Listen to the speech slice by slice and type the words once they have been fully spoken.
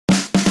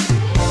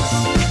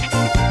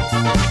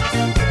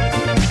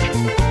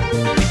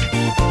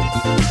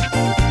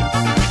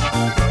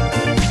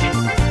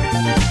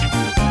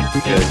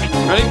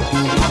Ready?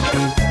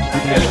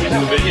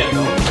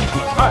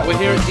 Alright, we're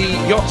here at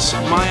the Yachts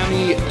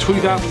Miami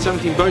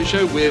 2017 Boat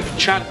Show with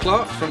Chad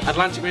Clarke from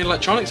Atlantic Marine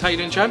Electronics. How you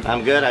doing, Chad?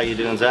 I'm good. How you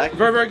doing, Zach?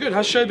 Very, very good.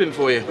 How's the show been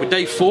for you? We're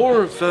day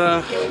 4 of,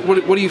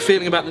 what are you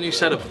feeling about the new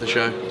setup of the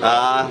show?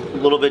 A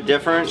little bit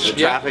different. The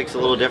traffic's a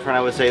little different,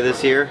 I would say,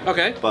 this year.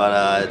 Okay.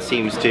 But it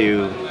seems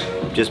to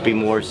just be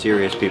more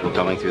serious people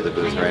coming through the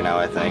booth right now,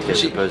 I think,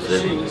 as opposed to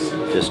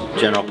just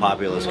general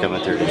populace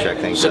coming through to check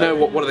things out. So no,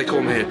 what do they call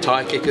them here?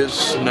 Tire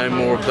kickers? No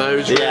more of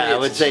those? Yeah, I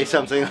would say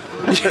something.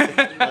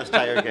 Less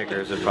tire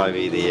kickers would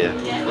probably be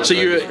the So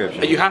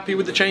are you happy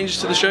with the changes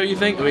to the show, you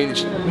think? I mean,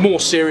 it's more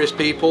serious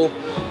people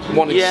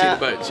wanting to see the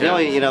boats.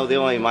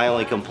 Yeah. My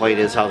only complaint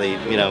is how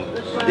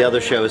the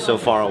other show is so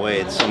far away.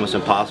 It's almost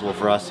impossible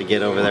for us to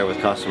get over there with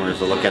customers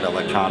to look at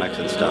electronics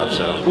and stuff.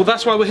 So. Well,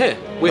 that's why we're here.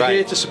 We're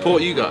here to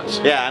support you guys.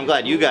 Yeah, I'm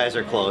glad you guys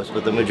are close,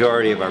 but the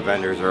majority of our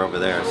vendors are over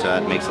there, so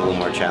that makes it a little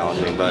more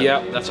challenging. But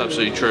yeah, that's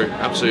absolutely true.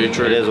 Absolutely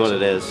true. It is what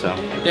it is. So.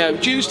 Yeah,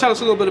 would you just tell us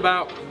a little bit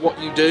about what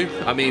you do?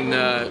 I mean,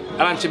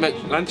 Atlantic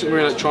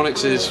Marine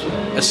Electronics is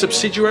a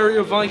subsidiary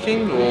of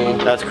Viking, or?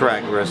 That's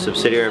correct. We're a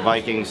subsidiary of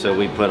Viking, so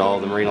we put all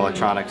the marine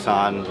electronics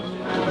on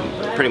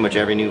pretty much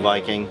every new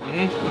Viking.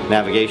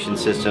 Navigation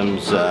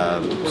systems,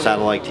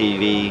 satellite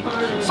TV,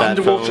 sat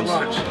phones,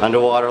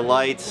 underwater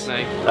lights,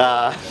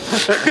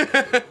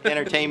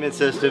 entertainment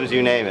systems,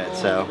 you name it.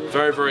 So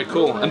very, very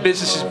cool. And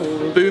business is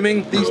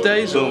booming these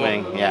days?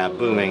 Booming, yeah,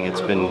 booming.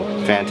 It's been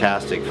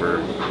fantastic for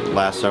the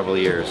last several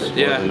years.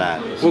 Yeah. More than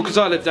that. Well, because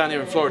I live down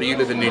here in Florida, you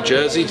live in New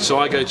Jersey, so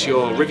I go to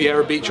your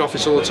Riviera Beach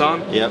office all the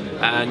time. Yep.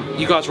 And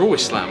you guys are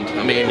always slammed.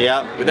 I mean,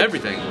 with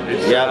everything.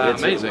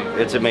 It's amazing.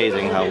 It's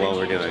amazing how well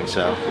we're doing.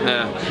 So.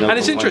 Yeah. And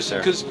it's interesting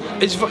because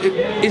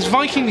is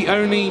Viking the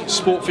only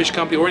Sportfish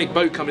company or any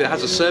boat company that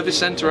has a service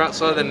center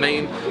outside their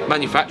main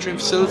manufacturing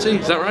facility?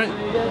 Is that right?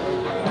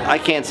 I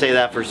can't say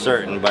that for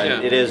certain, but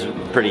it is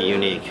pretty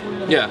unique.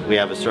 Yeah. We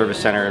have a service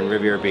center in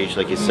Riviera Beach,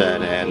 like you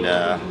said,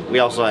 and we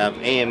also have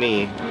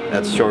AME,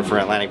 that's short for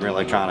Atlantic Marine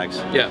Electronics.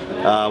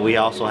 Yeah. We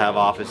also have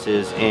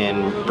offices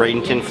in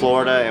Bradenton,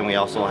 Florida, and we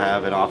also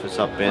have an office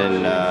up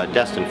in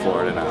Destin,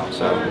 Florida now.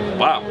 So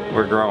wow,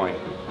 we're growing.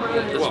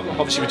 Well,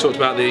 obviously we talked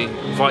about the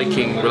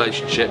Viking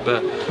relationship,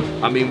 but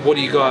I mean, what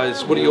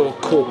are your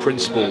core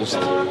principles?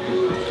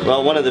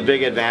 Well, one of the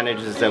big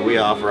advantages that we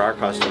offer our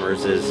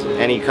customers is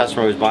any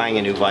customer who's buying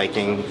a new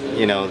Viking,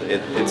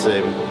 it's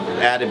an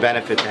added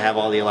benefit to have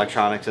all the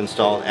electronics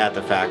installed at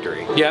the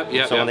factory.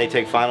 So when they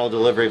take final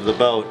delivery of the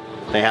boat,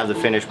 they have the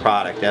finished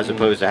product, as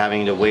opposed to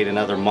having to wait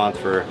another month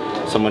for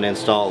someone to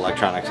install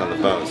electronics on the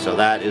boat. So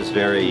that is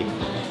very,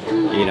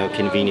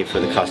 convenient for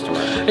the customer.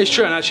 It's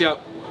true, and actually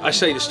I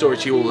say this story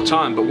to you all the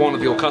time, but one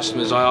of your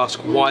customers, I ask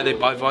why they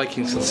buy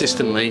Vikings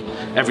consistently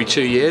every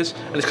 2 years,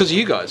 and it's because of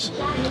you guys.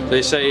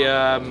 They say,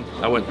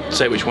 I won't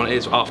say which one it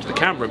is after the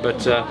camera,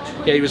 but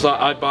yeah, he was like,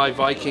 I buy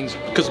Vikings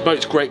because the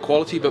boat's great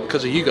quality, but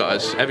because of you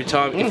guys. Every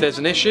time, if there's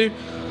an issue,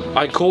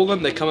 I call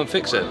them, they come and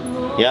fix it.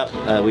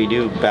 Yep, we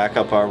do back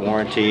up our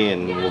warranty,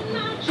 and we'll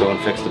go and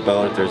fix the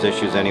boat if there's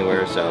issues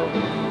anywhere, so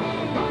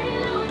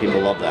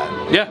people love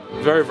that. Yeah,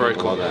 very, very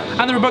cool.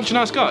 And they're a bunch of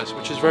nice guys,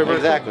 which is very, very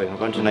Exactly, a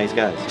bunch of nice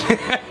guys.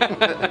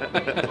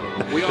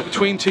 We are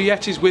Between Two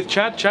Yetis with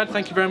Chad. Chad,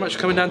 thank you very much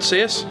for coming down to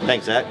see us.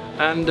 Thanks, Zach.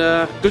 And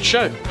good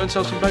show. Go and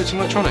sell some boats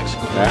and electronics.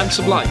 And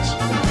some lights.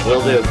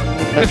 Will do.